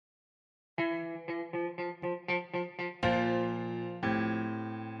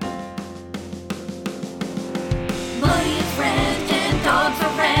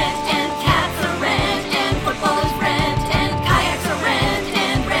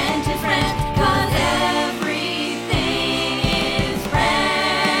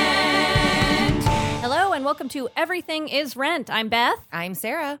welcome to Everything is Rent. I'm Beth. I'm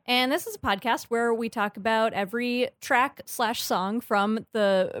Sarah. And this is a podcast where we talk about every track/song from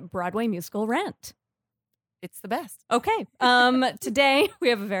the Broadway musical Rent. It's the best. Okay. Today we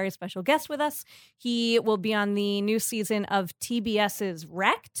have a very special guest with us. He will be on the new season of TBS's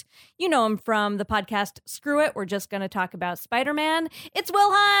Wrecked. You know him from the podcast Screw It. We're just going to talk about Spider-Man. It's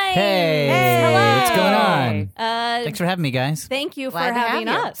Will Hines. Hey, hello. What's going on? Thanks for having me, guys. Thank you Glad for to have having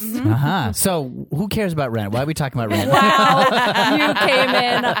you. us. Mm-hmm. So, who cares about Rent? Why are we talking about Rent? Wow, you came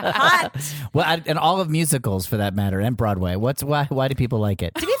in hot. Well, and all of musicals, for that matter, and Broadway. Why do people like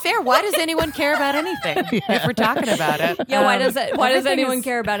it? To be fair, why does anyone care about anything if we're talking about it? Yeah, why does everything anyone is-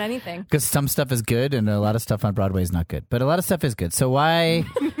 care about anything? Because some stuff is good, and a lot of stuff on Broadway is not good. But a lot of stuff is good. So why?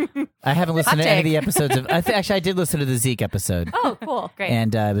 I haven't listened Hot to any of take. the episodes of. Actually, I did listen to the Zeke episode, Oh, cool. Great.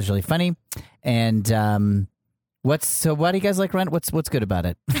 and it was really funny. And why do you guys like Rent? What's good about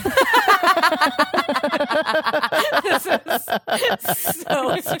it? This is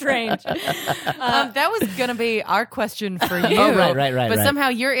so strange. that was going to be our question for you. Oh, right. But somehow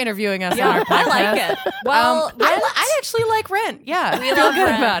you're interviewing us Yeah, on our podcast. I like it. Well, I actually like Rent. Yeah, we I feel love good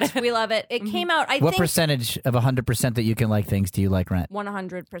Rent. about it. We love it. It came out, I What think, percentage of 100% that you can like things do you like Rent?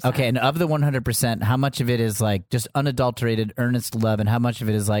 100%. Okay, and of the 100%, how much of it is like just unadulterated, earnest love, and how much of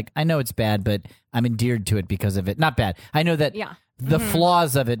it is like, I know it's bad, but I'm endeared to it because of it? Not bad. I know that Yeah. the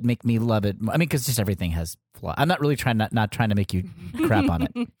flaws of it make me love it. I mean, because just everything has flaws. I'm not really not trying to make you crap on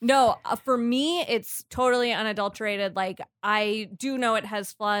it. No, for me, it's totally unadulterated. Like, I do know it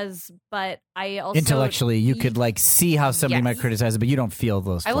has flaws, but I also... Intellectually, you could like see how somebody Yes. might criticize it, but you don't feel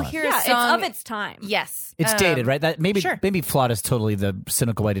those I flaws. will hear Yeah, a song. it's of its time. Yes. It's dated, right? That maybe Sure. flawed is totally the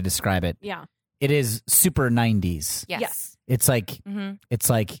cynical way to describe it. Yeah. It is super 90s. Yes. It's like Mhm. it's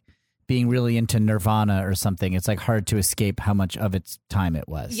like being really into Nirvana or something. It's like hard to escape how much of its time it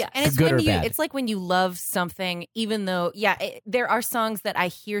was. Yeah. And it's good when or bad. it's like when you love something, even though, there are songs that I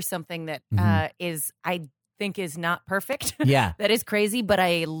hear something that is, I think is not perfect. Yeah. That is crazy, but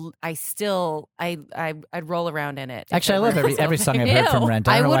I'd roll around in it. Actually, I love every song I've heard from Rent.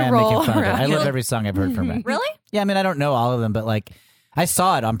 I I don't know would why I'm roll making fun of it. I around. love every song I've heard from Rent. Really? Yeah, I mean, I don't know all of them, but like, I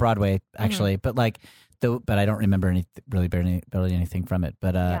saw it on Broadway actually, but like, but I don't remember barely anything from it.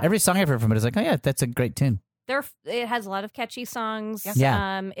 But every song I've heard from it is like, oh yeah, that's a great tune. It has a lot of catchy songs.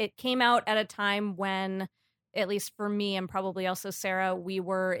 Yeah. It came out at a time when, at least for me and probably also Sarah, we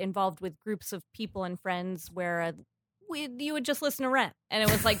were involved with groups of people and friends where you would just listen to Rent, and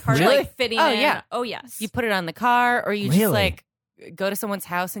it was like part Really? of like fitting Oh, in. yeah. Oh yes. You put it on the car, or you just Really? like go to someone's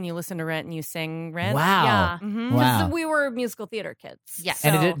house and you listen to Rent and you sing Rent. Wow. Yeah. Mhm. Wow. We were musical theater kids. Yeah. So,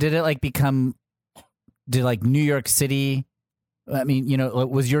 And did it like become? Did like New York City? I mean,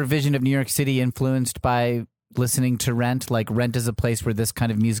 was your vision of New York City influenced by listening to Rent? Like Rent is a place where this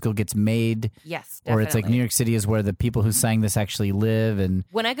kind of musical gets made, Yes, or it's like definitely. New York City is where the people who sang this actually live. And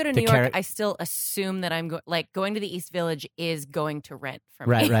When I go to the New York, charac- I still assume that I'm going to the East Village is going to Rent for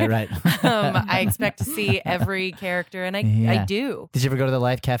right. me. Right. I expect to see every character, and I Yeah. do. Did you ever go to the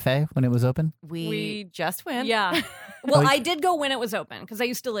Live Cafe when it was open? We just went. Yeah. Well, Oh, I did go when it was open because I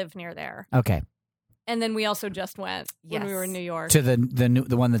used to live near there, Okay, and then we also just went when we Yes. were in New York. to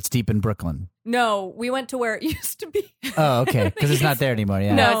the one that's deep in Brooklyn. No, we went to where it used to be. Oh, okay, because it's not there anymore.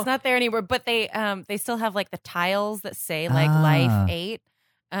 Yeah. No, it's not there anymore. But they still have like the tiles that say like Life 8.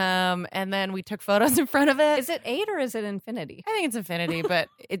 And then we took photos in front of it. Is it 8 or is it infinity? I think it's infinity, but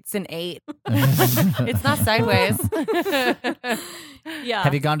it's an 8. It's not sideways. Yeah.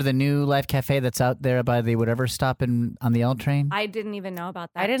 Have you gone to the new Live Cafe that's out there by the whatever stop on the L train? I didn't even know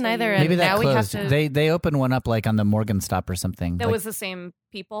about that. I didn't till either, you- and Maybe that now we have closed. to- They opened one up like on the Morgan stop or something. That Like- was the same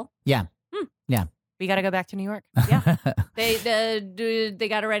people. yeah. We got to go back to New York. Yeah. They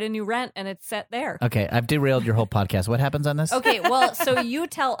got to write a new Rent, and it's set there. Okay, I've derailed your whole podcast. What happens on this? Okay, well, so you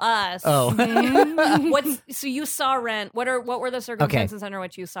tell us. Oh. So you saw Rent. What were the circumstances under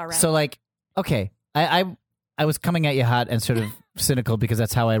which you saw Rent? So like, okay, I was coming at you hot and sort of cynical because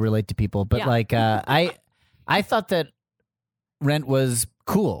that's how I relate to people. But Yeah. like, I thought that Rent was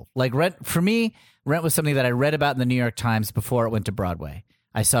cool. Like for me, Rent was something that I read about in the New York Times before it went to Broadway.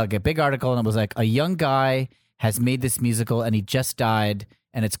 I saw a big article and it was like, a young guy has made this musical and he just died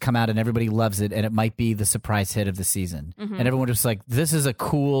and it's come out and everybody loves it and it might be the surprise hit of the season. Mhm. And everyone was like, this is a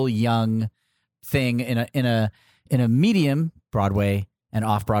cool young thing in a medium Broadway and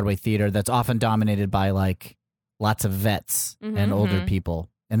off Broadway theater that's often dominated by like lots of vets Mhm. and older people.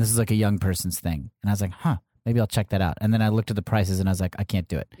 And this is like a young person's thing. And I was like, maybe I'll check that out. And then I looked at the prices and I was like, I can't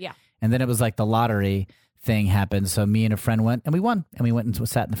do it. Yeah. And then it was like the lottery thing happened. So me and a friend went and we won. And we went and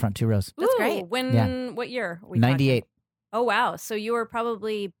sat in the front 2 rows. That's Ooh, great. What year? Are we 98. talking? Oh, wow. So you were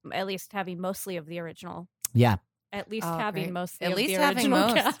probably at least having mostly of the original. Yeah. At least Oh, having great. mostly At of least the having original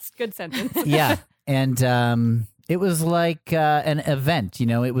most. cast. Good sentence. Yeah. And it was like an event,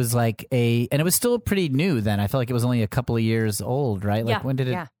 it was like and it was still pretty new then. I felt like it was only a couple of years old, right? Like Yeah. when did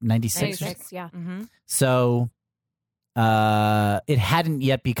it, Yeah. 96? 96, yeah. Mm-hmm. So it hadn't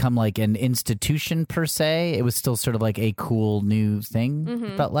yet become like an institution per se. It was still sort of like a cool new thing,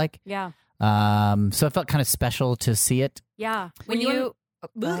 it felt like. Yeah. So it felt kind of special to see it. Yeah. When you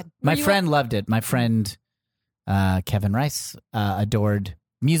go ahead. My friend loved it. My friend Kevin Rice adored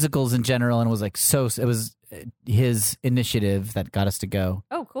musicals in general, and was like it was his initiative that got us to go.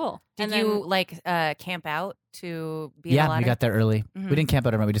 Oh, cool. Did And you then, camp out to be Yeah, we got there early. Mhm. We didn't camp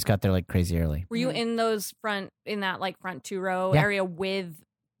out early. We just got there like crazy early. were you in that like front 2-row Yeah. area with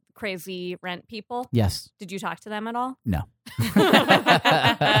crazy Rent people? Yes. Did you talk to them at all? No.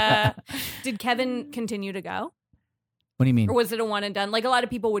 Did Kevin continue to go? What do you mean? Or was it a one and done? Like a lot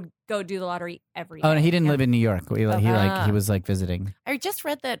of people would go do the lottery every day. Oh no, he didn't Yeah. live in New York. He was like visiting. I just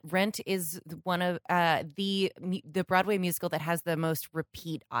read that Rent is one of the Broadway musical that has the most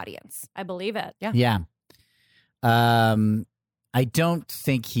repeat audience. I believe it. Yeah. Yeah. I don't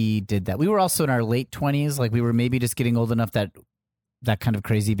think he did that. We were also in our late 20s. Like we were maybe just getting old enough that kind of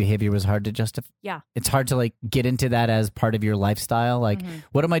crazy behavior was hard to justify. Yeah. It's hard to like get into that as part of your lifestyle. Like,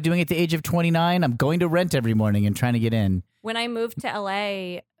 what am I doing at the age of 29? I'm going to Rent every morning and trying to get in. When I moved to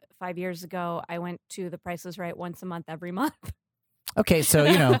LA 5 years ago, I went to The Price is Right once a month every month. Okay, so,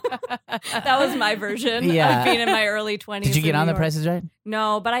 That was my version Yeah. of being in my early 20s. did you get in on New The York. Price is Right?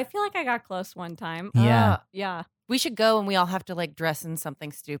 No, but I feel like I got close one time. Yeah. Yeah. We should go and we all have to like dress in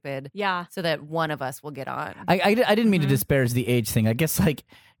something stupid Yeah. so that one of us will get on. I didn't mean to disparage the age thing. I guess like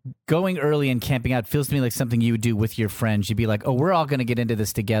going early and camping out feels to me like something you would do with your friends. You'd be like, oh, we're all going to get into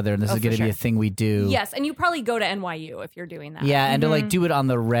this together and this Oh, is going for to be sure. a thing we do. Yes, and you probably go to NYU if you're doing that. Yeah, and to like do it on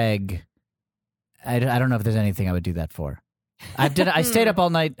the reg, I don't know if there's anything I would do that for. I stayed up all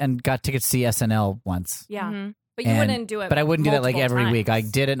night and got tickets to see SNL once. Yeah. Mhm. But you And- wouldn't do it. But I wouldn't do that like multiple every week. I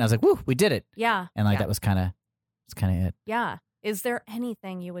times. did it and I was like, woo, we did it. Yeah. And like Yeah. that was kind of it. Yeah. Is there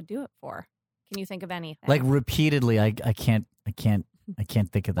anything you would do it for? Can you think of anything? Like repeatedly, I can't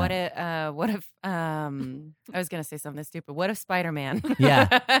think of that. What if I was gonna say something stupid. What if Spider-Man? Yeah.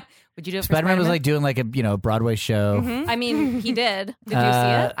 Would you do it for Spider-Man was Spider-Man? like doing like a Broadway show. Mhm. I mean, he did. Did you see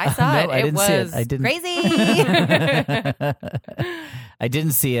it? I saw no, it. I didn't was see it. I didn't. crazy. I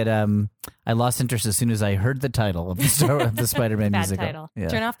didn't see it. I lost interest as soon as I heard the title of the Spider-Man Bad musical. title. Yeah.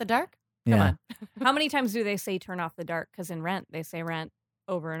 Turn off the dark. Come Yeah. on. How many times do they say turn off the dark? Because in Rent, they say Rent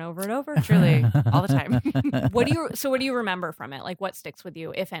over and over and over. Truly, all the time. What do you remember from it? Like what sticks with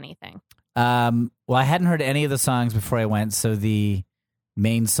you, if anything? Well, I hadn't heard any of the songs before I went, so the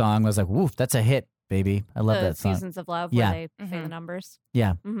main song was like, "Woof, that's a hit, baby! I love The that song." Seasons of Love, Yeah. where they say the numbers.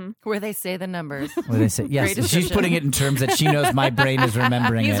 Yeah, Mm-hmm. Where they say the numbers. what they say. Yes, Great she's description. putting it in terms that she knows my brain is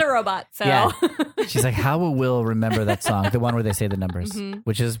remembering He's it. a robot, so Yeah. She's like, "How will Will remember that song? The one where they say the numbers," Mhm.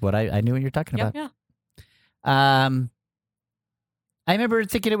 which is what I knew what you're talking about. yeah. I remember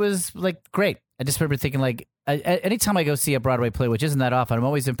thinking it was like great. I just remember thinking like anytime I go see a Broadway play, which isn't that often, I'm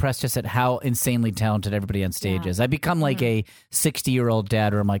always impressed just at how insanely talented everybody on stage Yeah. is. I become like a 60-year-old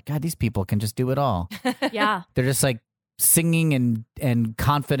dad where I'm like, God, these people can just do it all. Yeah. They're just like singing and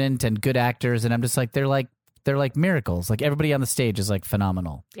confident and good actors, and I'm just like they're like miracles. Like everybody on the stage is like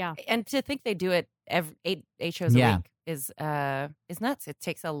phenomenal. Yeah. And to think they do it every eight shows a Yeah. week is nuts. It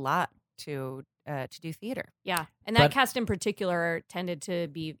takes a lot to do theater. Yeah. And that But- cast in particular tended to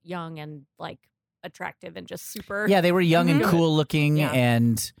be young and like attractive and just super. Yeah, they were young and Mhm. cool looking, Yeah.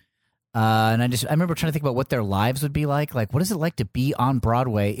 and I remember trying to think about what their lives would be like. Like, what is it like to be on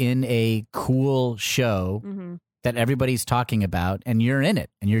Broadway in a cool show Hmm. that everybody's talking about, and you're in it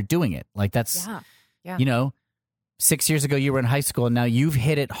and you're doing it? Like that's Yeah. 6 years ago you were in high school, and now you've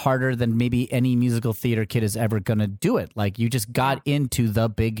hit it harder than maybe any musical theater kid is ever going to do it. Like you just got into the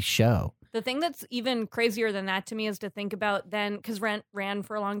big show. The thing that's even crazier than that to me is to think about then, because Rent ran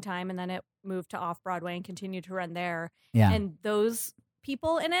for a long time and then it moved to off Broadway and continued to run there. Yeah. And those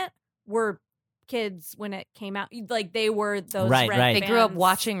people in it were kids when it came out. Like they were those Right, Rent right. They grew up fans.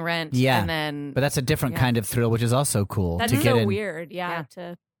 watching Rent. Yeah. And then But that's a different Yeah. kind of thrill, which is also cool That's to get so in. weird. Yeah.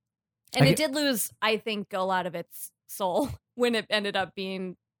 Yeah. And I it get- did lose, I think, a lot of its soul when it ended up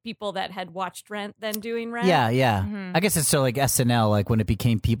being people that had watched Rent then doing Rent. Yeah, yeah. Mhm. I guess it's so like SNL, like when it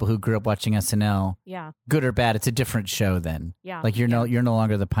became people who grew up watching SNL, Yeah. good or bad, it's a different show then. Yeah. Like you're no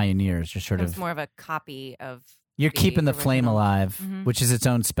longer the pioneers. You're sort it's of more of a copy of you're keeping the flame original. alive, Mhm. which is its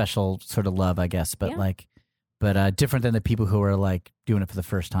own special sort of love, I guess. But Yeah. different than the people who are like doing it for the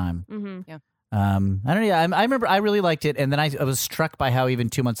first time. Mm-hmm. Yeah. I don't know. Yeah, I remember I really liked it, and then I was struck by how even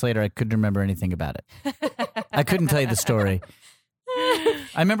 2 months later I couldn't remember anything about it. I couldn't tell you the story.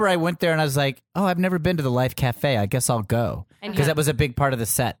 I remember I went there and I was like, "Oh, I've never been to the Life Cafe. I guess I'll go," because that was a big part of the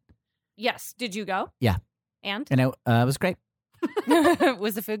set. Yes. Did you go? Yeah, and it was great.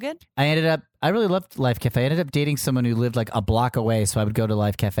 Was the food good? I really loved Life Cafe. I ended up dating someone who lived like a block away, so I would go to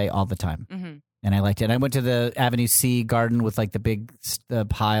Life Cafe all the time. Mm-hmm. And I liked it. And I went to the Avenue C garden with like the big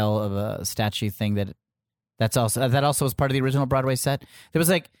pile of a statue thing that also was part of the original Broadway set. There was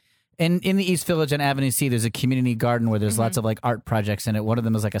like in the East Village on Avenue C, there's a community garden where there's lots of like art projects in it. One of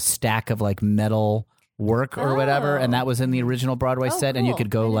them was like a stack of like metal work or whatever, and that was in the original Broadway set, and you could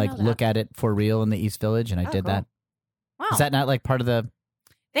go like look at it for real in the East Village, and I did that. Wow. Is that not like part of the?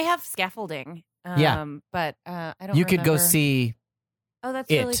 They have scaffolding. Yeah, but I don't. You could go see. Oh,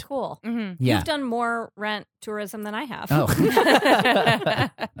 that's really cool. Mm-hmm. Yeah. You've done more Rent tourism than I have. Oh.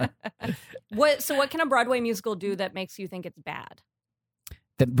 What can a Broadway musical do that makes you think it's bad?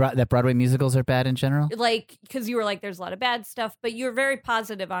 That Broadway musicals are bad in general? Like, because you were like, there's a lot of bad stuff, but you're very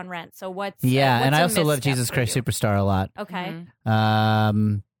positive on Rent. So what's and I a also love misstep Jesus for Christ you? Superstar a lot. Okay.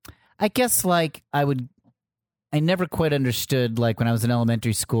 Mm-hmm. I guess like I never quite understood, like when I was in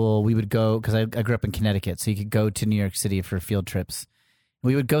elementary school, we would go, because I grew up in Connecticut, so you could go to New York City for field trips.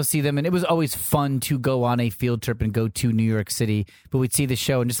 We would go see them, and it was always fun to go on a field trip and go to New York City. But we'd see the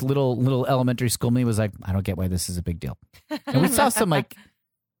show, and just little elementary school me was like, I don't get why this is a big deal. And we saw some like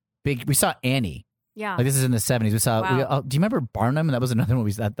we saw Annie. Yeah. Like this is in the 70s. We saw, do you remember Barnum? That was another one.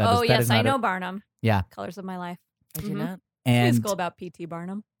 Yes, I know Barnum. Yeah. Colors of My Life. I do not. And musical about P.T.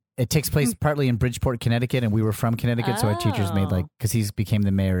 Barnum. it takes place partly in Bridgeport, Connecticut, and we were from Connecticut, so our teachers made because he became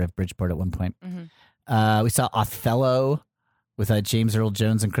the mayor of Bridgeport at one point. Mm-hmm. We saw Othello with James Earl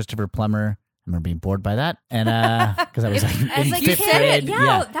Jones and Christopher Plummer. I remember being bored by that, and because I was like in fifth grade.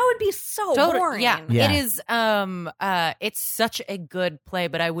 Yeah, that would be so boring. Yeah, it is. It's such a good play,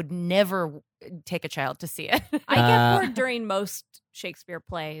 but I would never take a child to see it. I get bored during most Shakespeare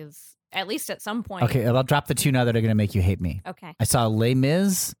plays, at least at some point. Okay, I'll drop the two now that are going to make you hate me. Okay. I saw Les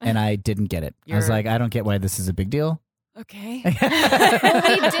Mis, and I didn't get it. I was like, I don't get why this is a big deal. Okay. Well,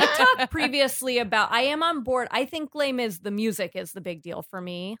 we did talk previously about, I am on board. I think Les Mis, the music is the big deal for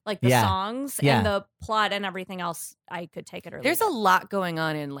me. Like the songs and the plot and everything else, I could take it or leave There's it. a lot going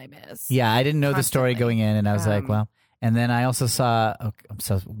on in Les Mis. Yeah, I didn't know the story going in, and I was like, well. And then I also saw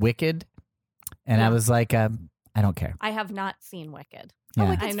Wicked, and I was like, I don't care. I have not seen Wicked.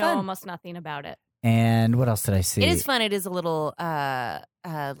 Yeah. I know almost nothing about it. And what else did I see? It is fun. It is a little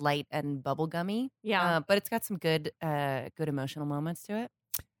light and bubblegummy. Yeah. But it's got some good emotional moments to it.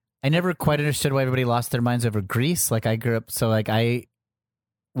 I never quite understood why everybody lost their minds over Grease. Like I grew up, so like I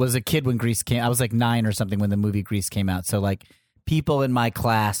was a kid when Grease came. I was like 9 or something when the movie Grease came out. So like people in my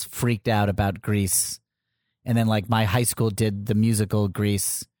class freaked out about Grease, and then like my high school did the musical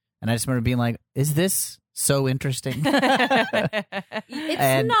Grease, and I just remember being like, "Is this so interesting?"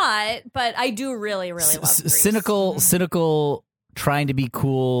 It's not, but I do really, really love Grease. Cynical, trying to be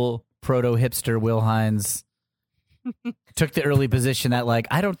cool, proto hipster Will Hines took the early position that like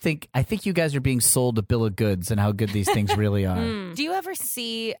I think you guys are being sold a bill of goods and how good these things really are. Do you ever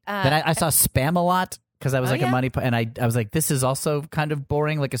see? Then I saw Spam a lot because I was like a Monty Python, and I was like, this is also kind of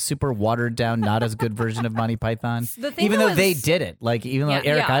boring, like a super watered down, not as good version of Monty Python. Even though they did it, like even though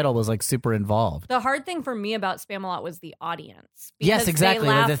Eric Idle was like super involved. The hard thing for me about Spam-A-Lot was the audience. Yes, exactly.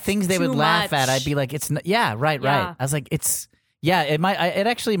 The things they would laugh at, I'd be like, it's not, right. I was like, it's. Yeah, it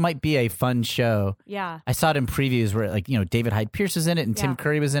actually might be a fun show. Yeah. I saw it in previews where like, David Hyde Pierce was in it and Tim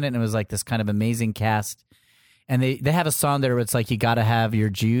Curry was in it, and it was like this kind of amazing cast. And they have a song there where it's like you got to have your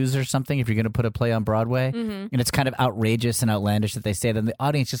Jews or something if you're going to put a play on Broadway. Mm-hmm. And it's kind of outrageous and outlandish that they say that. And the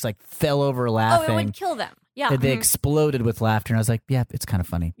audience just like fell over laughing. Oh, it would kill them. Yeah. They exploded with laughter. And I was like, yeah, it's kind of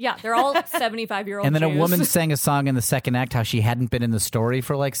funny. Yeah, they're all 75-year-old And then Jews. a woman sang a song in the second act how she hadn't been in the story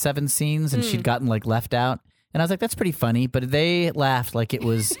for like 7 scenes and she'd gotten like left out. And I was like, that's pretty funny. But they laughed like it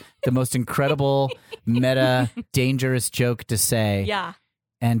was the most incredible, meta, dangerous joke to say. Yeah.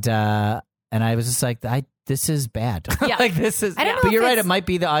 And I was just like, this is bad. Yeah. Like this is. I don't know but you're if right. It it's- might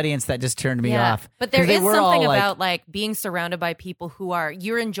be the audience that just turned me off. But there 'Cause they is were something all, like- about like being surrounded by people who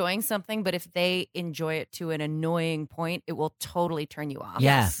you're enjoying something, but if they enjoy it to an annoying point, it will totally turn you off.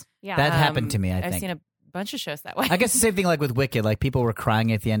 Yeah. Yeah. That happened to me, I I've think. seen a bunch of shows that way. I guess the same thing like with Wicked. Like people were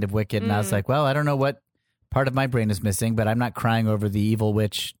crying at the end of Wicked, and I was like, well, I don't know what part of my brain is missing, but I'm not crying over the evil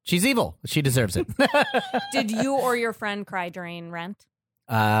witch. She's evil. She deserves it. Did you or your friend cry during Rent?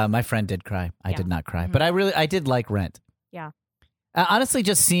 My friend did cry. I did not cry, but I did like Rent. Yeah. Honestly,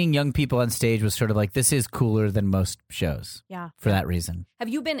 just seeing young people on stage was sort of like, this is cooler than most shows. Yeah. For that reason. Have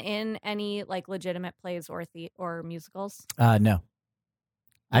you been in any like legitimate plays or musicals? No.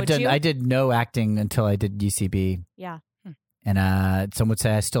 Would you? I did no acting until I did UCB. Yeah. And some would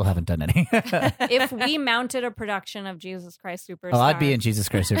say I still haven't done any. If we mounted a production of Jesus Christ Superstar. Oh, I'd be in Jesus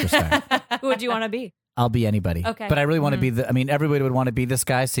Christ Superstar. Who would you want to be? I'll be anybody. Okay. But I really want to be everybody would want to be this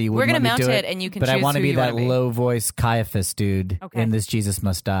guy, so you We're wouldn't going to want me mount to it, do it. and you can But choose I want to who be you that wanna be. low voice Caiaphas dude Okay. in this Jesus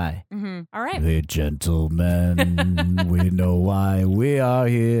Must Die. Mm-hmm. All right. Hey, gentlemen, we know why we are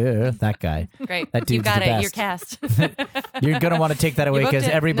here. That guy. Great. That You dude's got the it. best. You're cast. You're going to want to take that away booked because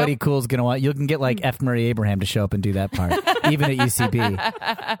it. everybody Nope. cool's going to want. You can get like F. Murray Abraham to show up and do that part, even at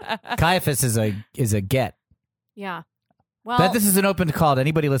UCB. Caiaphas is a get. Yeah. Well, But this is an open call to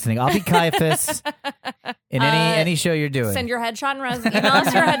anybody listening. I'll be Caiaphas in any show you're doing. send your headshot and resume. Email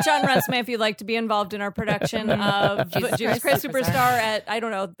us your headshot and resume if you'd like to be involved in our production of Jesus Christ Superstar at, I don't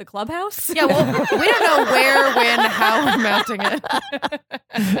know, the Clubhouse. Yeah, well, we don't know where, when, how we're mounting it.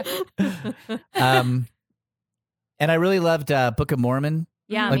 And I really loved Book of Mormon.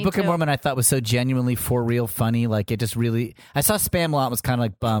 Yeah, Like me Book of too. Mormon, I thought was so genuinely for real funny. Like it just really. I saw Spamalot was kind of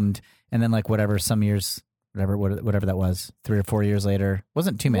like bummed, and then like some years. Whatever that was, 3 or 4 years later,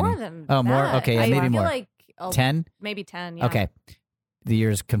 wasn't too many. More than Oh, more? that. Okay, yeah, I maybe feel more. Like 10? maybe 10. Yeah. Okay, the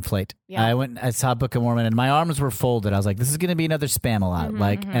years conflate. Yeah. I saw Book of Mormon, and my arms were folded. I was like, "This is going to be another Spamalot."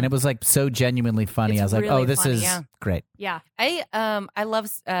 Like, and it was like so genuinely funny. It's I was like, really "Oh, this funny, is yeah. great." Yeah. I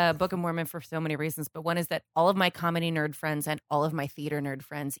love Book of Mormon for so many reasons, but one is that all of my comedy nerd friends and all of my theater nerd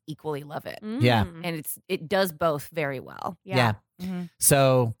friends equally love it, Yeah. and it does both very well. Yeah. Mm-hmm.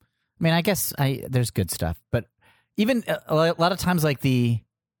 So, I mean, I guess there's good stuff, but even a lot of times, like there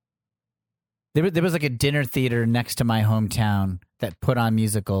was like a dinner theater next to my hometown that put on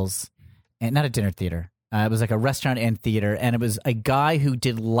musicals, and not a dinner theater. It was like a restaurant and theater, and it was a guy who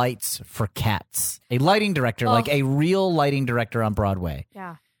did lights for Cats, a lighting director, like a real lighting director on Broadway.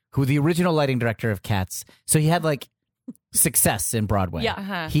 Yeah. Who the original lighting director of Cats. So he had like success in Broadway. Yeah.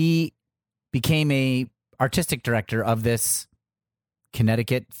 Uh-huh. He became a artistic director of this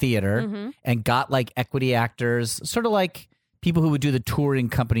Connecticut theater and got like equity actors, sort of like people who would do the touring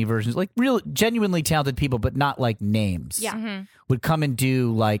company versions, like real genuinely talented people, but not like names. Yeah. Mm-hmm. Would come and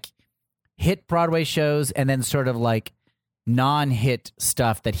do like hit Broadway shows and then sort of like non-hit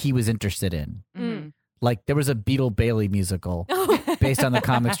stuff that he was interested in. Mm-hmm. Like there was a Beetle Bailey musical based on the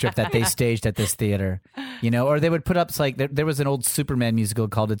comic strip that they staged at this theater, or they would put up like there was an old Superman musical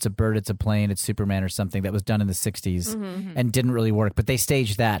called "It's a Bird, It's a Plane, It's Superman" or something that was done in the '60s and didn't really work, but they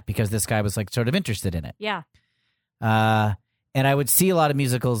staged that because this guy was like sort of interested in it. Yeah. And I would see a lot of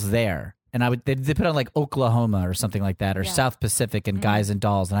musicals there, and they put on like Oklahoma or something like that, or South Pacific and Guys and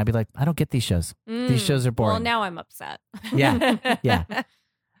Dolls, and I'd be like, I don't get these shows. These shows are boring. Well, now I'm upset. Yeah.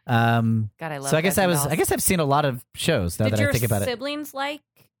 God, I love. So I guess Guys and I've seen a lot of shows now Did that your I think about it. siblings like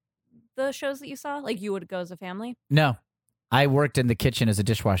the shows that you saw? Like you would go as a family? No, I worked in the kitchen as a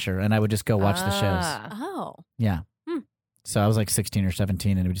dishwasher, and I would just go watch the shows. Oh. Yeah. So I was like 16 or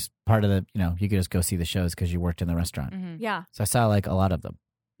 17, and it was just part of the, you could just go see the shows because you worked in the restaurant. Mm-hmm. Yeah. So I saw like a lot of them.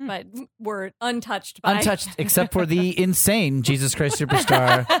 But we're untouched by Untouched, except for the insane Jesus Christ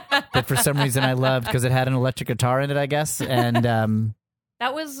Superstar that for some reason I loved because it had an electric guitar in it, I guess. And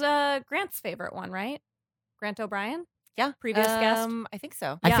That was Grant's favorite one, right? Grant O'Brien? Yeah. Previous guest? I think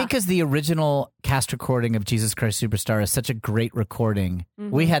so. I think because the original cast recording of Jesus Christ Superstar is such a great recording.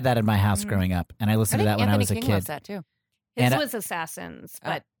 We had that in my house growing up, and I listened to that when I was a King kid. loves that too. His and was Assassins,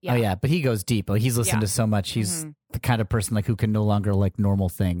 but yeah. Oh yeah, but he goes deep. Like, he's listened to so much. He's the kind of person like who can no longer like normal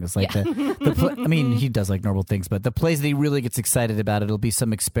things. Like I mean, he does like normal things, but the plays that he really gets excited about, it'll be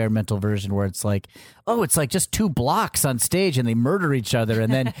some experimental version where it's like, oh, it's like just 2 blocks on stage and they murder each other,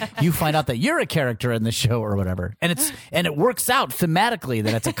 and then you find out that you're a character in the show or whatever, and it works out thematically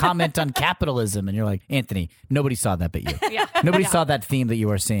that it's a comment on capitalism, and you're like, Anthony, nobody saw that but you. Yeah. Nobody saw that theme that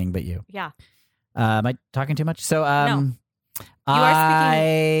you are seeing but you. Yeah. Am I talking too much? So No.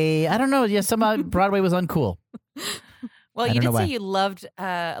 I don't know. Yeah, somehow Broadway was uncool. Well, I you don't know did why. say you loved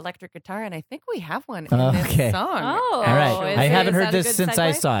electric guitar, and I think we have one in Okay. this song. Oh. All right, is I it- haven't is heard that a this good since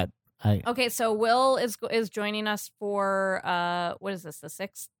I segue? saw it. Okay, so Will is joining us for what is this? The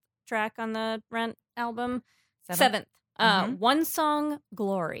 6th track on the Rent album? 7th. One song,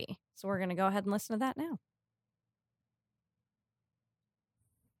 Glory. So we're gonna go ahead and listen to that now.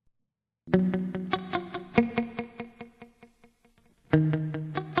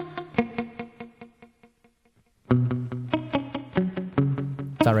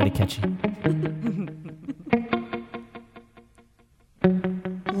 It's already catchy.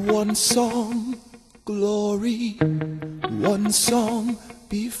 One song, glory, One song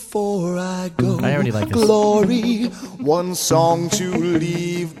before I go. I already like this. Glory, one song to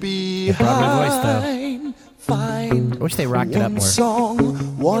leave Broadway voice, though. behind. Find I wish they rocked it up one more. song,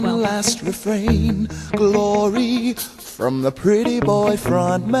 one last refrain. Glory from the pretty boy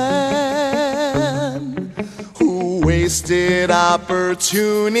front man who wasted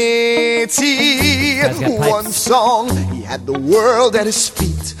opportunity. Guy's got pipes. One song, he had the world at his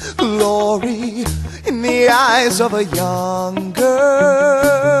feet. Glory in the eyes of a young girl,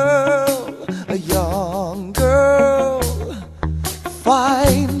 a young girl.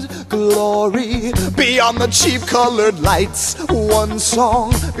 Find glory beyond the cheap colored lights. One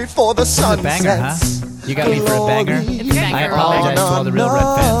song before the sun a banger, huh? sets. You got me for a banger? Glory It's a banger. I apologize to all the real Red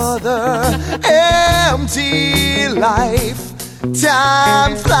fans. another empty life.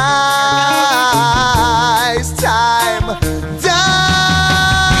 Time flies, time dies.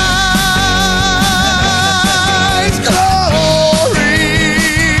 Glory,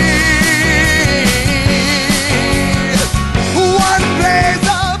 one blaze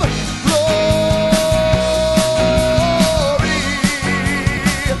of glory,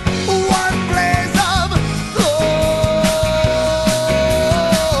 one blaze of glory,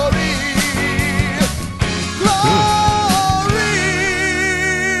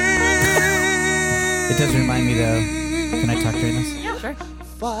 It does remind me, though. Can I talk during this? Yeah, sure.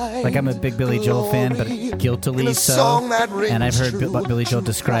 Like, I'm a big Billy Joel fan, but guiltily so. And I've heard Billy Joel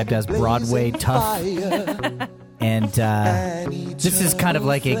described as Broadway tough. And this is kind of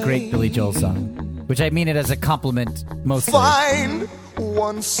like a great Billy Joel song, which I mean it as a compliment mostly. Find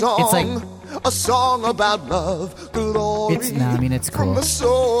one song, It's like- a song about love, glory. It's from cool. the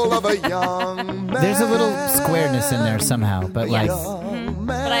soul of a young man. There's a little squareness in there somehow, but like,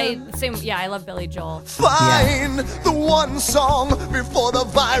 But I love Billy Joel. Find the one song before the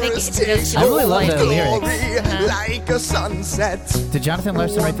virus it takes does I really love hold. the Glory lyrics. like a sunset. did Jonathan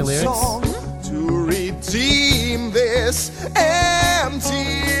Larson write the One lyrics? song to redeem this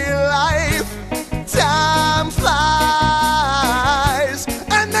empty life. Time flies,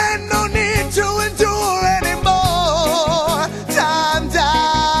 and then no need to endure anymore. Time dies.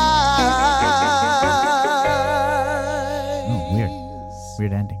 Oh,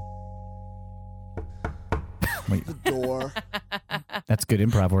 weird ending. Wait, The door. that's good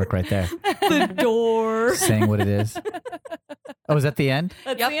improv work right there. The door. Saying what it is. Oh, is that the end?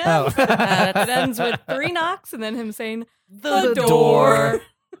 That's Yep. the end. Oh. It ends with 3 knocks and then him saying The door.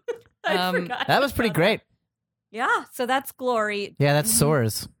 I forgot. That was pretty great. Yeah, so that's Glory. Yeah, that's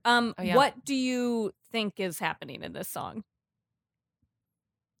Soars. yeah. What do you think is happening in this song?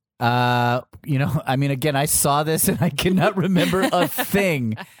 I mean, again, I saw this and I cannot remember a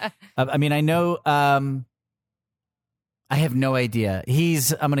thing. I mean, I know, I have no idea.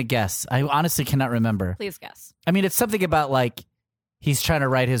 I'm going to guess. I honestly cannot remember. Please guess. I mean, it's something about like, he's trying to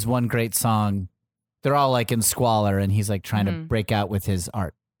write his one great song. They're all like in squalor and he's like trying to break out with his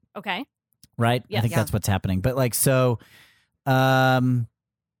art. Okay. Right? Yes. I think Yeah. that's what's happening. But like, so, I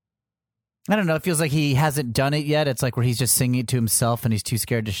don't know. It feels like he hasn't done it yet. It's like where he's just singing it to himself and he's too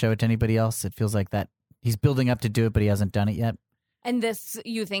scared to show it to anybody else. It feels like that he's building up to do it, but he hasn't done it yet. And this,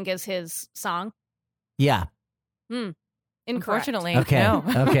 you think, is his song? Yeah. Incorrect. Unfortunately, Okay. no.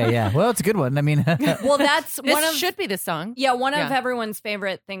 Okay. Yeah. Well, it's a good one. I mean, Well, that's This one of should be the song. one of Yeah. everyone's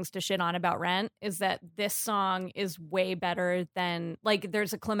favorite things to shit on about Rent is that this song is way better than, like,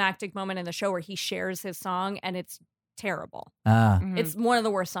 there's a climactic moment in the show where he shares his song and it's terrible. Mhm. It's one of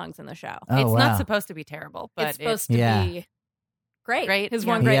the worst songs in the show. Oh, it's wow. not supposed to be terrible, but It's supposed to Yeah. be great. Great, His yeah.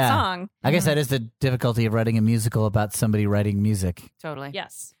 one great Yeah. song. I guess that is the difficulty of writing a musical about somebody writing music. totally.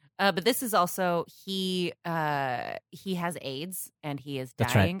 Yes. But this is also he has AIDS and he is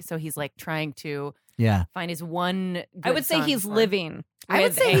That's right. dying, so he's like trying to Yeah. find his one. I good would say song he's for- living. I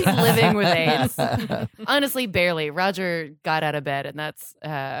would with say he's AIDS. living with AIDS. Honestly, barely. Roger got out of bed, and that's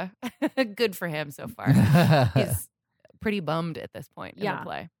good for him so far. He's pretty bummed at this point in Yeah. the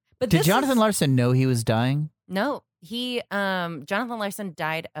play. But Did this Jonathan is- Larson know he was dying No, he Jonathan Larson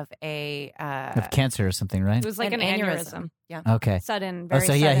died of a of cancer or something, right? It was like an aneurysm. Yeah, Okay. Sudden. Oh, Very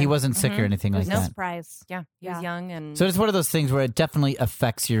so yeah, he sudden. wasn't sick or Mhm. anything like No that. surprise. yeah, he was Yeah. young and So it's one of those things where it definitely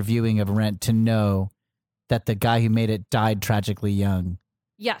affects your viewing of Rent to know that the guy who made it died tragically young.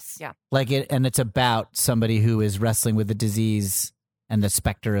 Yes. Yeah. Like it, and it's about somebody who is wrestling with the disease and the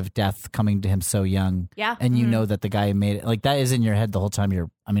specter of death coming to him so young. Yeah. And you Mhm. know that the guy who made it, like that is in your head the whole time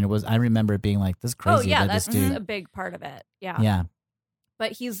I remember it being like, this is crazy. Oh yeah, that that's this dude. a big part of it. Yeah. Yeah.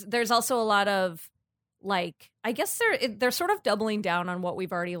 But there's also a lot of, like, I guess they're sort of doubling down on what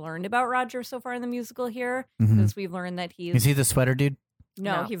we've already learned about Roger so far in the musical here, Mhm. because we've learned that he's Is he the sweater dude?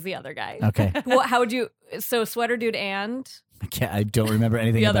 No, No. he's the other guy. Okay. Well, how would you? So Sweater Dude and I don't remember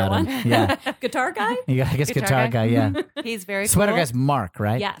anything the other about one. him. Yeah. Guitar guy. Yeah, I guess Guitar guitar guy? guy, yeah. He's very Sweater cool. guy's Mark,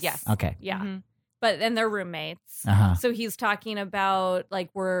 right? Yes. Yes. Okay. Yeah. Mhm. But and they're roommates. Uh-huh. So he's talking about like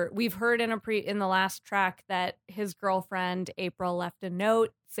we've heard in the last track that his girlfriend April left a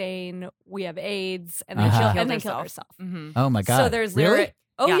note saying we have AIDS and then Uh-huh. killed herself. Mhm. Oh my God. So there's really? lyric.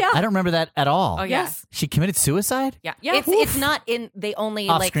 Oh Yeah. yeah. I don't remember that at all. Oh, yeah. Yes. She committed suicide? Yeah. Yeah. It's not in. They only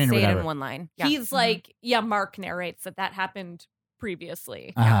Off like screen or say it whatever. in one line. Yeah. He's like, Mark narrates that happened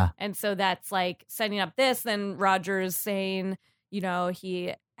previously. Uh-huh. And so that's like setting up this. Then Roger's saying,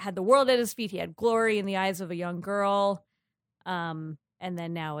 he had the world at his feet. He had glory in the eyes of a young girl. And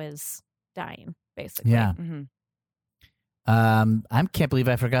then now is dying, basically. Yeah. Mhm. I can't believe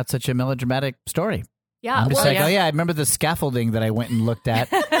I forgot such a melodramatic story. Yeah. I'm just well, like, oh yeah, I remember the scaffolding that I went and looked at,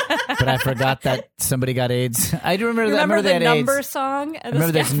 but I forgot that somebody got AIDS. I do remember that. I remember they the had number AIDS. song? And I remember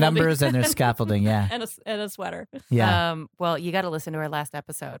the there's scaffolding. numbers and there's scaffolding. Yeah. and a sweater. Yeah. Well, you got to listen to our last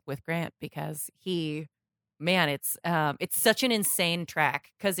episode with Grant because it's such an insane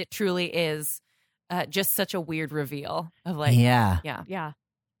track because it truly is just such a weird reveal of like, yeah. Yeah.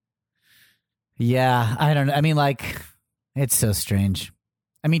 Yeah. I don't know. I mean, like, it's so strange.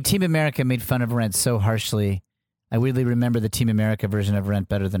 I mean, Team America made fun of Rent so harshly. I weirdly remember the Team America version of Rent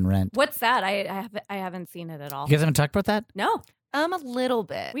better than Rent. What's that? I haven't seen it at all. You guys haven't talked about that? No. a little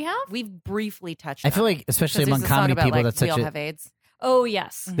bit. We have? We've briefly touched. I feel on like, it. especially 'Cause among there's a song comedy about, people, like, that's we such all a. have AIDS. Oh,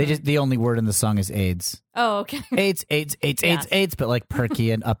 yes. The only word in the song is AIDS. Oh, okay. AIDS, AIDS, AIDS, AIDS, Yes. AIDS, but like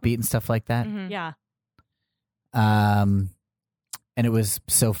perky and upbeat and stuff like that. Mhm. Yeah. And it was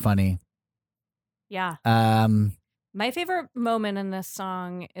so funny. Yeah. My favorite moment in this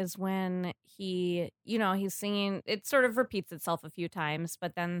song is when he's singing. It sort of repeats itself a few times,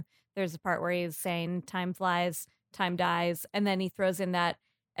 but then there's a part where he's saying, time flies, time dies. And then he throws in that,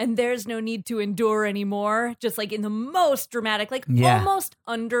 and there's no need to endure anymore. Just like in the most dramatic, like Yeah. almost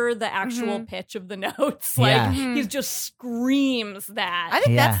under the actual pitch of the notes. Yeah. Like Mhm. he just screams that. I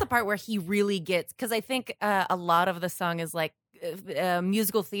think Yeah. that's the part where he really gets because I think a lot of the song is like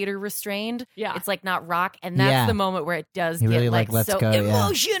musical theater restrained. Yeah. It's like not rock, and that's Yeah. the moment where it does He get really, like lets so go, yeah.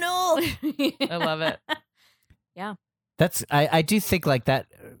 emotional. I love it. That's I do think like that.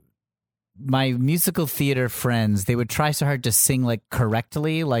 My musical theater friends, they would try so hard to sing like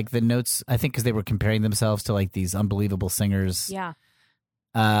correctly, like the notes. I think because they were comparing themselves to like these unbelievable singers. Yeah.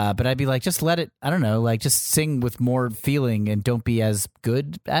 But I'd be like, just let it. I don't know, like just sing with more feeling and don't be as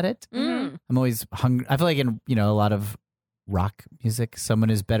good at it. Mm. I'm always hungry. I feel like in a lot of rock music, someone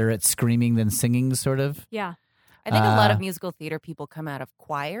is better at screaming than singing. Sort of. Yeah. I think a lot of musical theater people come out of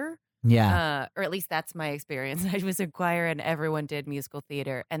choir. Yeah. Or at least that's my experience. I was in choir and everyone did musical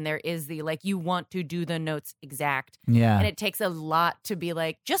theater. And there is the like, you want to do the notes exact. Yeah. And it takes a lot to be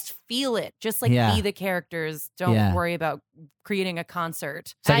like, just feel it. Just like Yeah. be the characters. Don't Yeah. worry about creating a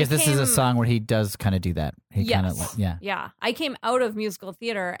concert. So I guess this is a came- song where he does kind of do that. He kind of, Yes. yeah. Yeah. I came out of musical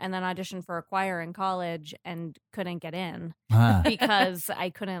theater and then auditioned for a choir in college and couldn't get in Huh. because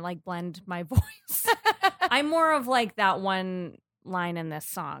I couldn't like blend my voice. I'm more of like that one line in this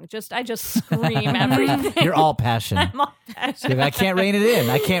song. I just scream everything. You're all passion. I'm all You're passionate. like, I can't rein it in.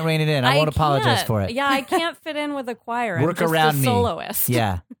 I can't rein it in. I won't apologize can't. for it. Yeah, I can't fit in with a choir. I'm Work just around a me. soloist.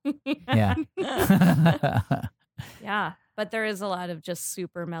 Yeah. Yeah. Yeah. But there is a lot of just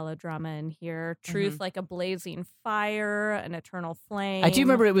super melodrama in here. Truth like a blazing fire, an eternal flame. I do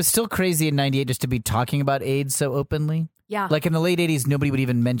remember it was still crazy in 98 just to be talking about AIDS so openly. Yeah. Like in the late 80s, nobody would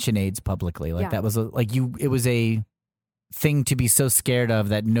even mention AIDS publicly. Like Yeah. that was it was a thing to be so scared of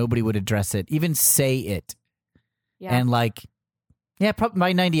that nobody would address it, even say it. yeah. And like, yeah, probably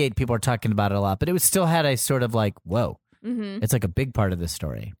by 98, people are talking about it a lot, but it was still had a sort of like, whoa, Mm-hmm. it's like a big part of this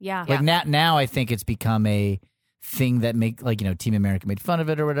story. Yeah. Like now I think it's become a thing that Team America made fun of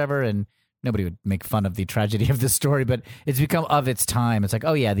it or whatever, and nobody would make fun of the tragedy of the story, but it's become of its time. It's like,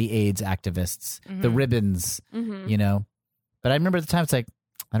 oh yeah, the AIDS activists, the ribbons, Mm-hmm. But I remember at the time, it's like,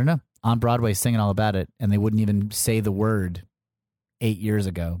 I don't know, on Broadway singing all about it, and they wouldn't even say the word 8 years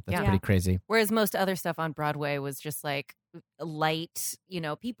ago. That's Yeah. pretty crazy. Whereas most other stuff on Broadway was just like light,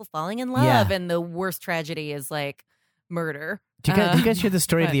 people falling in love. Yeah. And the worst tragedy is like murder. Do you guys hear the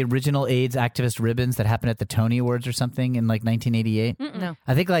story of the original AIDS activist ribbons that happened at the Tony Awards or something in like 1988? No.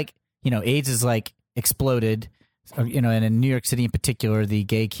 I think AIDS is like exploded, and in New York City in particular, the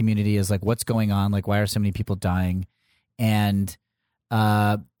gay community is like, what's going on? Like, why are so many people dying? And,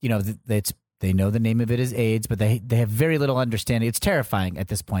 they know the name of it is AIDS, but they have very little understanding. It's terrifying at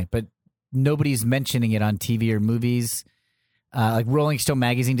this point, but nobody's mentioning it on TV or movies. Like Rolling Stone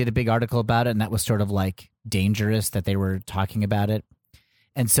magazine did a big article about it, and that was sort of like dangerous that they were talking about it.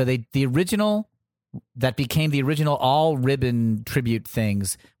 And so the original that became the original all ribbon tribute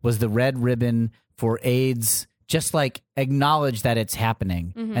things was the red ribbon for AIDS, just like acknowledge that it's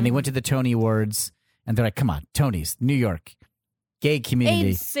happening. Mm-hmm. And they went to the Tony Awards and they're like, come on, Tonys, New York, gay community.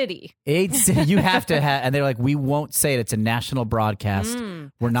 AIDS City. AIDS City, you have to have, and they're like, we won't say it. It's a national broadcast.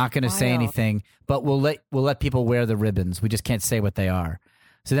 We're not going to say wild. anything, but we'll let people wear the ribbons. We just can't say what they are.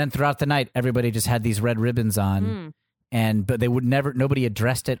 So then throughout the night, everybody just had these red ribbons on. But they would nobody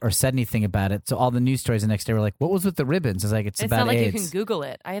addressed it or said anything about it. So all the news stories the next day were like, what was with the ribbons? It's like, it's about not like AIDS. you can Google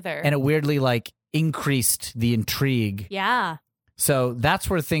it either. And it weirdly like increased the intrigue. Yeah. So that's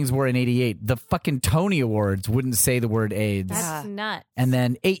where things were in 88. The fucking Tony Awards wouldn't say the word AIDS. That's nuts. And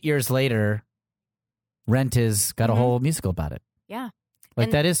then 8 years later, Rent has got a whole musical about it. Yeah. Like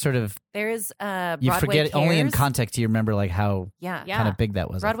And that is sort of, there is Broadway you forget Cares. only in context do you remember like how Yeah. Yeah. kind of big that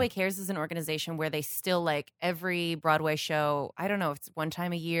was. I Broadway think. Cares is an organization where they still like every Broadway show, I don't know if it's one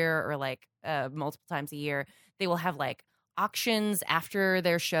time a year or like multiple times a year, they will have like auctions after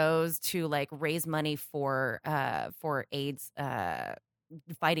their shows to like raise money for AIDS,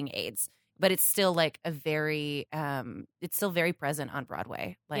 fighting AIDS. But it's still like it's still very present on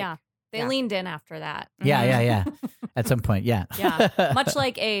Broadway. Like, yeah. They yeah. leaned in after that. Yeah. At some point, yeah. Yeah. Much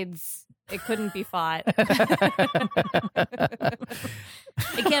like AIDS, it couldn't be fought.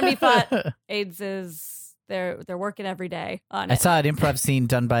 It can't be fought. AIDS is they're working every day on I it. saw an improv scene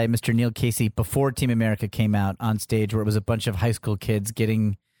done by Mr. Neil Casey before Team America came out on stage where it was a bunch of high school kids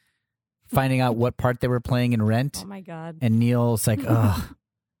finding out what part they were playing in Rent. Oh my God. And Neil's like, oh,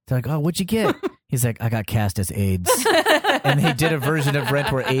 they're like, oh, what'd you get? He's like, I got cast as AIDS. And they did a version of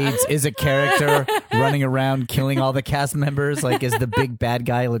Rent where AIDS is a character running around killing all the cast members, like as the big bad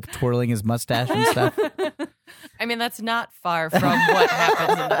guy, like twirling his mustache and stuff. I mean, that's not far from what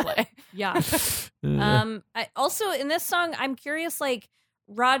happens in the play. Yeah. Also in this song, I'm curious, like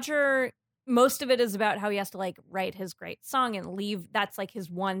Roger, most of it is about how he has to like write his great song and leave. That's like his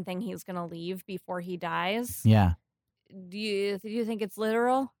one thing he's going to leave before he dies. Yeah. Do you think it's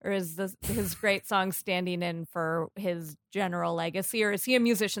literal, or is his great song standing in for his general legacy, or is he a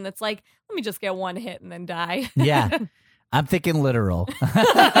musician that's like, let me just get one hit and then die? Yeah. I'm thinking literal. Is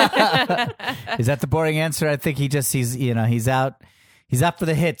that the boring answer? I think he's out for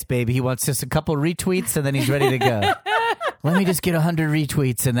the hits, baby. He wants just a couple retweets and then he's ready to go. Let me just get 100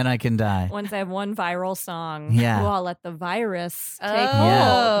 retweets and then I can die. Once I have one viral song, Yeah. I'll let the virus take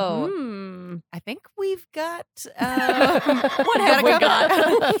Oh. hold. Hmm. I think we've got What have we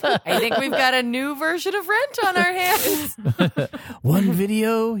got? I think we've got a new version of Rent on our hands. One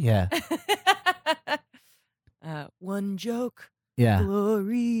video? Yeah. One joke, Yeah.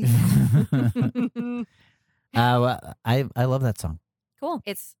 glory. I love that song. Cool.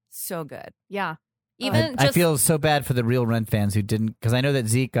 It's so good. Yeah. I, Even I just feel so bad for the real Rent fans who didn't, because I know that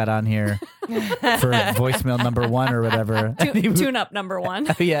Zeke got on here for voicemail number 1 or whatever. And he was- tune up number 1.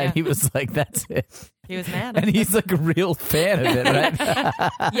 yeah, and he was like, that's it. He was mad. And he's like a real fan of it,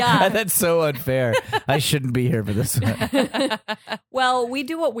 right? Yeah. That's so unfair. I shouldn't be here for this one. Well, we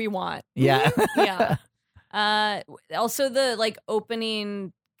do what we want. Yeah. Yeah. Also the like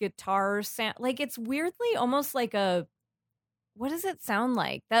opening guitar sound, like it's weirdly almost like what does it sound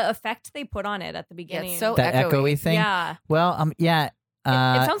like? The effect they put on it at the beginning. it's so That echoey thing? Yeah. Well, yeah.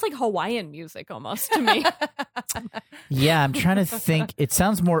 It sounds like Hawaiian music almost to me. Yeah, I'm trying to think. It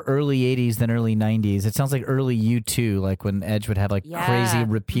sounds more early 80s than early 90s. It sounds like early U2, like when Edge would have like Yeah. crazy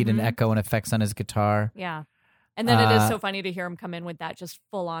repeat and echo and effects on his guitar. Yeah. And then it is so funny to hear him come in with that just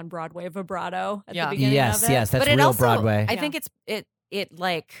full on Broadway vibrato at the beginning Yes, of it. yes, that's but it real also, Broadway. I think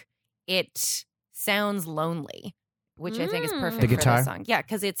it sounds lonely, which I think is perfect The for guitar? this song. Yeah,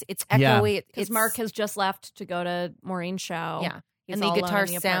 because it's Yeah. echoey. Because It's Mark has just left to go to Maureen's show. yeah, He's and the all alone guitar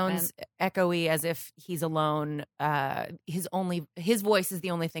in the sounds echoey as if he's alone. His voice is the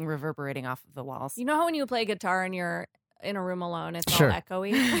only thing reverberating off of the walls. You know how when you play guitar and you're in a room alone, it's Sure. all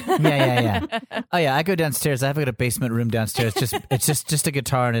echoey? Yeah. Oh yeah, I go downstairs. I have a basement room downstairs. It's just a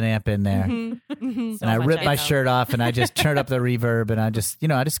guitar and an amp in there. And I much rip I my know. shirt off and I just turn up the reverb and I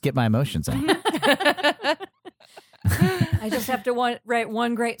just get my emotions out. I just have to write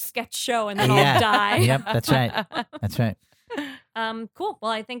one great sketch show and then Yeah. I'll die. Yep, that's right. That's right. Cool.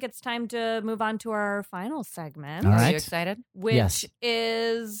 Well, I think it's time to move on to our final segment, All Are right. you excited? which Yes.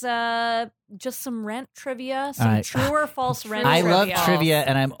 is just some Rent trivia, some All right. true or false Rent I trivia. love trivia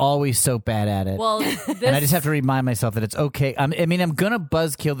and I'm always so bad at it. Well, this, and I just have to remind myself that it's okay. I'm gonna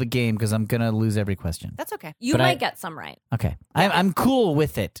buzzkill the game because I'm gonna lose every question. That's okay. you but might I- get some right. Okay, I'm cool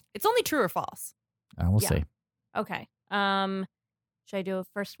with it. It's only true or false. We'll Yeah. see. Okay. Should I do a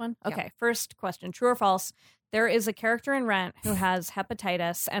first one? Yeah. Okay. First question: true or false? There is a character in Rent who has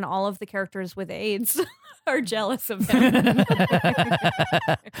hepatitis, and all of the characters with AIDS are jealous of him.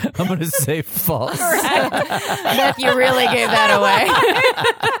 I'm going to say false. Beth, you really gave that away.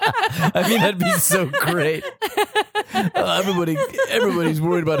 I mean, that'd be so great. Everybody's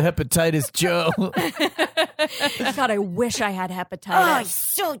worried about hepatitis, Joe. God, I wish I had hepatitis.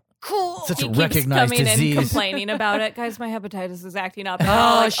 So cool. Such a He recognized keeps coming disease. and complaining about it. Guys, my hepatitis is acting up.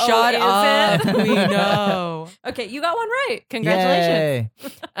 Oh, shut is up. it? We know. Okay, you got one right. Congratulations.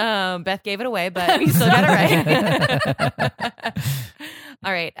 Yay. Beth gave it away, but we still got it right.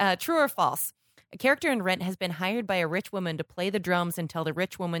 All right. True or false? A character in Rent has been hired by a rich woman to play the drums until the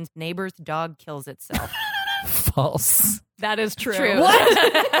rich woman's neighbor's dog kills itself. False. That is true.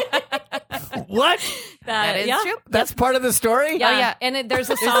 What? That is true. That's part of the story? Yeah, Oh, yeah. and there's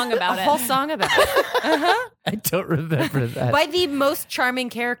a song about A it. whole song about it. I don't remember that. By the most charming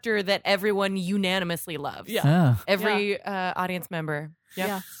character that everyone unanimously loves. Yeah. Oh. Every audience member. Yep.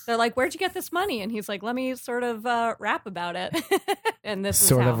 Yeah. They're like, where'd you get this money? And he's like, let me sort of rap about it. And this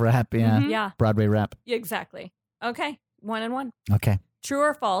Sort is how. of rap, yeah. Yeah, Broadway rap. exactly. Okay. 1 and 1. Okay. True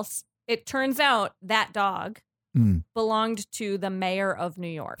or false? It turns out that dog Mm. belonged to the mayor of New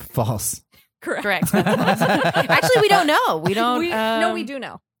York. False. Correct. Actually, we don't know. We don't. No, we do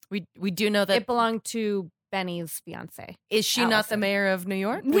know. We do know that. It belonged to Benny's fiance. Is she not the Allison. mayor of New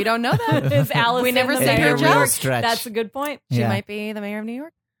York? We don't know that. Is Allison We never the see mayor her of New job. York? Stretch. That's a good point. She Yeah. might be the mayor of New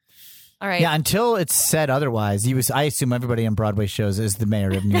York. All right. Yeah, until it's said otherwise. I assume everybody on Broadway shows is the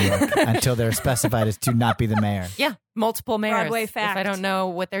mayor of New York until they're specified as to not be the mayor. Yeah. Multiple mayors. Broadway If fact. I don't know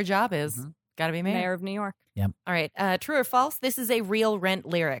what their job is, Mm-hmm. got to be mayor. Mayor of New York. All right. True or false? This is a real Rent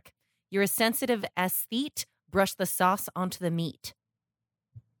lyric. You're a sensitive aesthete. Brush the sauce onto the meat.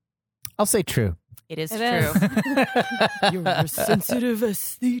 I'll say true. It is It true. is. You're a sensitive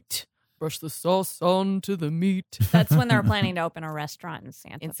aesthete. Brush the sauce onto the meat. That's when they're planning to open a restaurant in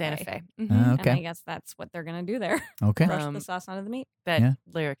Santa In Santa Fe. And I Okay. guess that's what they're going to do there. Okay. Brush Um, the sauce onto the meat. That Yeah.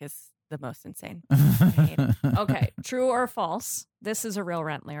 lyric is the most insane. hate it. Okay. True or false? This is a real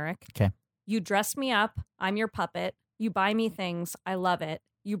Rent lyric. Okay. You dress me up. I'm your puppet. You buy me things. I love it.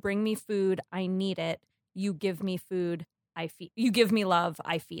 You bring me food. I need it. You give me food. I feed. You give me love.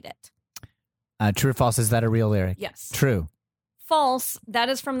 I feed it. True or false? Is that a real lyric? Yes. True. False. That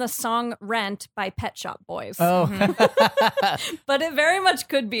is from the song Rent by Pet Shop Boys. Oh. But it very much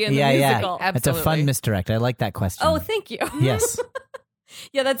could be in the Yeah, yeah. musical. That's a fun Absolutely. misdirect. I like that question. Oh, thank you. yes.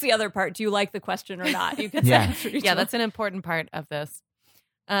 Yeah, that's the other part. Do you like the question or not? You can Yeah. say Yeah, that's an important part of this.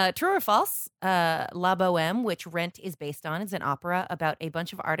 True or false? La Boheme, which Rent is based on, is an opera about a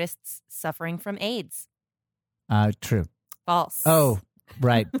bunch of artists suffering from AIDS. True. False. Oh,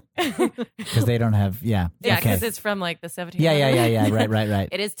 right. Because they don't have, yeah. yeah, Okay. because it's from like the 1700s. Yeah. Right.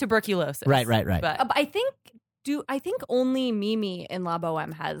 It is tuberculosis. Right. But But I think only Mimi in La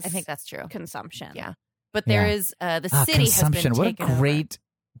Boheme has I think that's true. consumption. Yeah. But there Yeah. is the city has been consumption. What a taken over. great,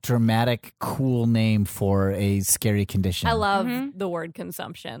 dramatic, cool name for a scary condition. I love Mhm. the word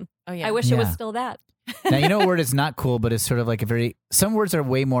consumption. Oh yeah. I wish it was Yeah. still that. Now, you know a word is not cool, but it's sort of like some words are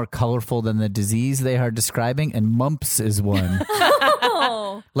way more colorful than the disease they are describing, and mumps is one.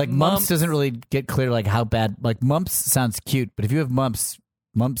 Oh. Like mumps doesn't really get clear like how bad, like mumps sounds cute, but if you have mumps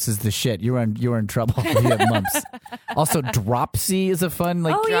is the shit. You're in trouble if you have mumps. Also, dropsy is a fun,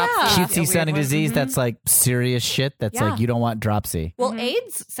 like Oh, yeah. cutesy A sounding weird one. disease Mhm. that's like serious shit. That's Yeah. like you don't want dropsy. Well, Mhm.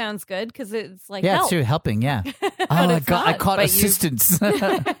 AIDS sounds good because it's like Yeah, help. it's true. Helping, yeah. But I it's got I not. caught But you- assistance.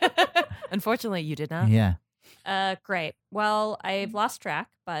 Unfortunately, you did not. yeah. Great. Well, I've lost track,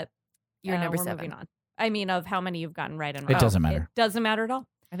 but You're number we're 7. moving on. I mean, of how many you've gotten right and It wrong. doesn't matter. It doesn't matter at all.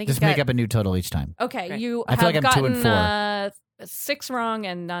 I think Just you make got, up a new total each time. Okay, Great. you I feel have like I'm 2 gotten and 4. 6 wrong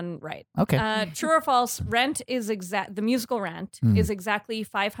and none right. Okay. True or false? Rent is the musical Rent Hmm. is exactly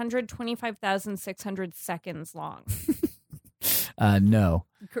 525,600 seconds long. No.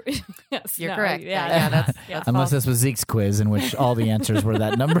 Yes, You're no, correct. Yeah, Yeah, that's Unless false. this was Zeke's quiz in which all the answers were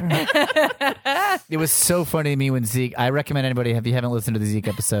that number. It was so funny to me when Zeke, I recommend anybody, if you haven't listened to the Zeke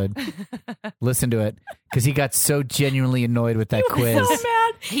episode, listen to it. Because he got so genuinely annoyed with that quiz. so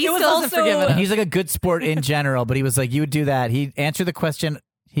mad. He It was still hasn't forgiven And us. he's like a good sport in general, but he was like, you would do that. He'd answer the question.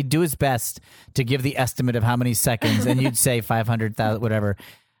 He'd do his best to give the estimate of how many seconds, and you'd say 500,000, whatever.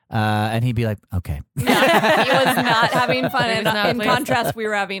 And he'd be like, okay. Yeah, he was not having fun. He And was not in pleased. contrast, we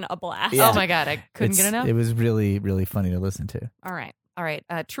were having a blast. Yeah. Oh my God, I couldn't get enough. It was really, really funny to listen to. All right. All right.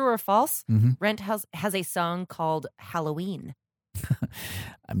 True or false? Mhm. Rent has a song called Halloween.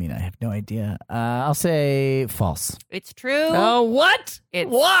 I mean, I have no idea. I'll say false. It's true. Oh, what?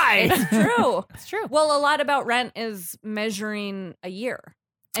 It's- Why? It's true. It's true. Well, a lot about Rent is measuring a year.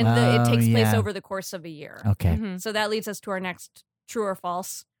 And it takes place yeah. over the course of a year. Okay. Mhm. So that leads us to our next true or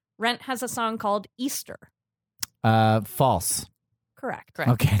false. Rent has a song called Easter. False. Correct.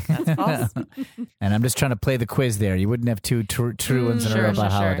 Correct. Okay. That's false. And I'm just trying to play the quiz there. You wouldn't have two true ones in a row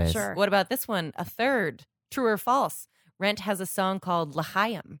about holidays. Sure. What about this one? A third. True or false? Rent has a song called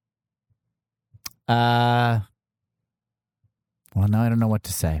L'Chaim. Well, now I don't know what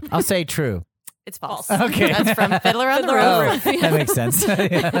to say. I'll say true. It's false. False. Okay. That's from Fiddler on the Fiddler on Roof. the Roof. That makes sense.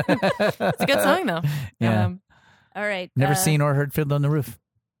 It's a good song, though. Yeah. All right. Never seen or heard Fiddler on the Roof.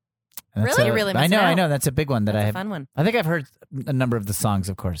 And that's Really? You're really I missing know. out. That's a big one that That's I a have. fun one. I think I've heard a number of the songs,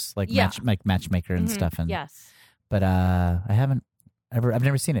 of course, like Yeah. Matchmaker and Mhm. stuff. And Yes. but I haven't ever. I've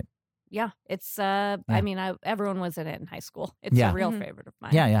never seen it. Yeah. It's, I mean, everyone was in it in high school. It's Yeah. a real Mhm. favorite of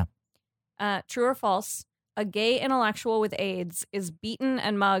mine. Yeah. True or false? A gay intellectual with AIDS is beaten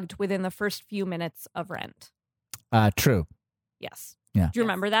and mugged within the first few minutes of Rent. True. Yes. Yeah. Do you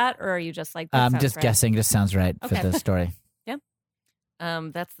remember that, or are you just like? that I'm sounds just right? guessing. Just sounds right for Okay. the story.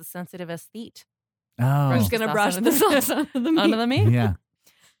 That's the sensitive aesthete. Oh. Who's gonna brush the sauce onto the meat? Onto the meat.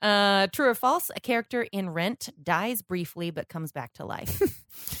 Yeah. True or false? A character in Rent dies briefly but comes back to life.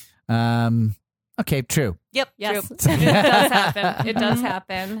 Okay. True. Yep. Yes, True. it does happen. It does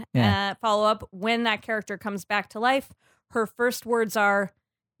happen. Yeah. Follow up: when that character comes back to life, her first words are,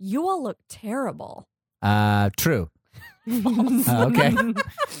 "You all look terrible." True. Okay. I don't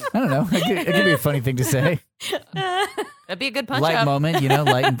know. It could be a funny thing to say. That'd be a good punch Light up. moment,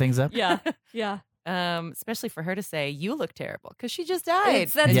 lighten things up. Yeah. Yeah. Especially for her to say, "You look terrible," because she just died.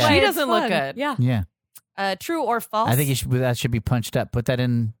 That's Yeah. why She it's doesn't look fun. good. Yeah. Yeah. True or false? I think that should be punched up. Put that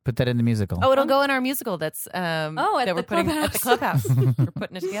in the musical. Oh, it'll go in our musical. That's at that the we're putting at the clubhouse. clubhouse. We're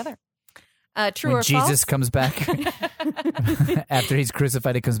putting it together. True when or Jesus false? comes back after he's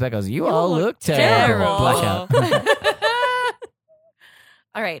crucified, he comes back. Goes, you all look terrible." terrible. Blackout.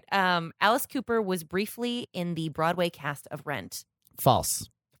 All right. Alice Cooper was briefly in the Broadway cast of Rent. False.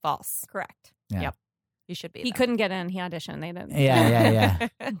 False. Correct. Yeah. Yep. You should be. He though. couldn't get in. He auditioned. They didn't.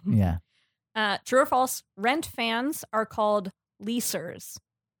 Yeah. True or false? Rent fans are called leasers.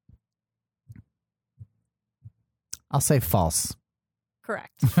 I'll say false.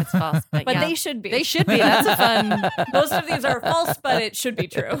 Correct. It's false, but, But yeah. they should be. They should be. That's a fun. Most of these are false, but it should be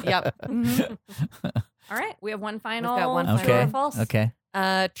true. Yep. Mhm. All right. We have one final. got one true final. or Okay. false? Okay.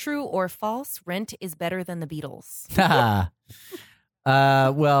 True or false? Rent is better than the Beatles.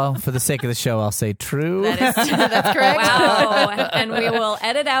 Well, for the sake of the show, I'll say true. That's correct. Wow. And we will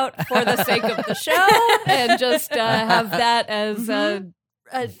edit out for the sake of the show and just have that as a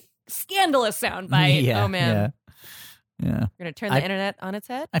scandalous soundbite. Yeah, Oh, man. Yeah. We're gonna turn the internet on its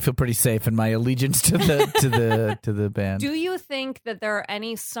head. I feel pretty safe in my allegiance to the band. Do you think that there are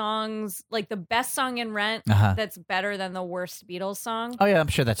any songs, like the best song in Rent, Uh-huh. that's better than the worst Beatles song? Oh yeah, I'm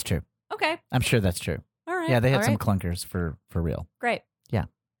sure that's true. Okay. I'm sure that's true. All right. Yeah, they had All some right. clunkers for real. Great. Yeah.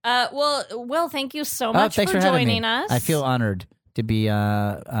 Well, Will, thank you so much thanks for having joining me. us. I feel honored to be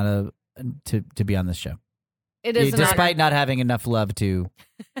to be on this show. it is an Despite honor. not having enough love to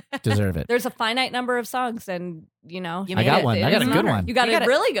deserve it. There's a finite number of songs, and You I made got it. one. it I got is a an good honor. one. You got You a got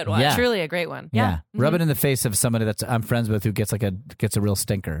really good one. Yeah. Truly a great one. Yeah. Mhm. Rub it in the face of somebody that's I'm friends with who gets a real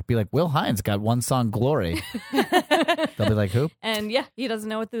stinker. Be like, Will Hines got one song, Glory. They'll be like, who? And yeah, he doesn't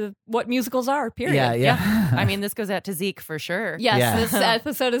know what musicals are. Period. Yeah. I mean, this goes out to Zeke for sure. Yes, Yeah. this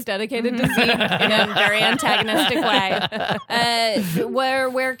episode is dedicated to Zeke in a very antagonistic way.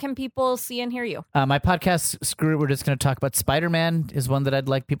 Where can people see and hear you? My podcast, Screw It, we're just going to talk about Spider-Man is one that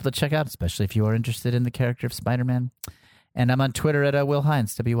I'd like people to check out, especially if you are interested in the character of Spider-Man. And I'm on Twitter at Will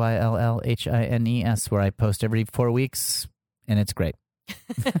Hines, WILLHINES, where I post every 4 weeks, and it's great.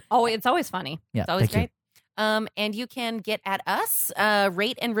 Oh, it's always funny. Yeah, It's always thank great. And you can get at us,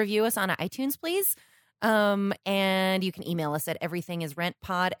 rate and review us on iTunes, please. And you can email us at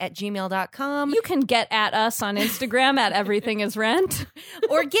everythingisrentpod@gmail.com. You can get at us on Instagram at everythingisrent.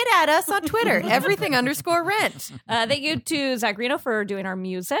 or get at us on Twitter, everything_rent. Thank you to Zach Reno for doing our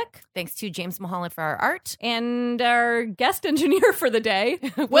music Thanks to James Mulholland for our art. and our guest engineer for the day,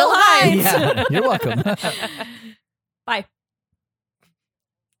 Will Hines. Yeah, you're welcome. Bye.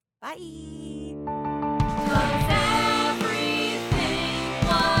 Bye.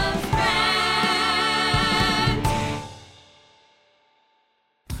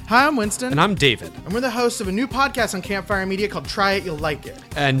 Hi, I'm Winston. And I'm David. And we're the hosts of a new podcast on Campfire Media called Try It, You'll Like It.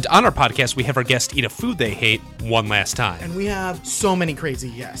 And on our podcast, we have our guests eat a food they hate one last time. And we have so many crazy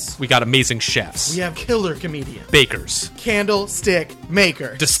guests. We got amazing chefs, We have killer comedians, bakers, candlestick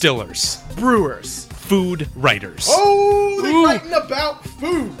maker, distillers, brewers, food writers. Oh, they're writing about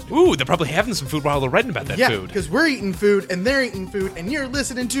food. Ooh, they're probably having some food while they're writing about that Yeah, food. because we're eating food and they're eating food and you're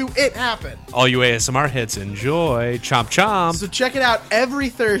listening to It Happen. All you ASMR heads enjoy. Chomp chomp. So check it out every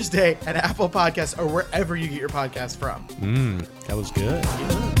Thursday at Apple Podcasts or wherever you get your podcasts from. That was good.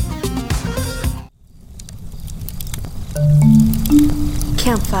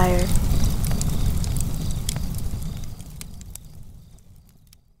 Campfire.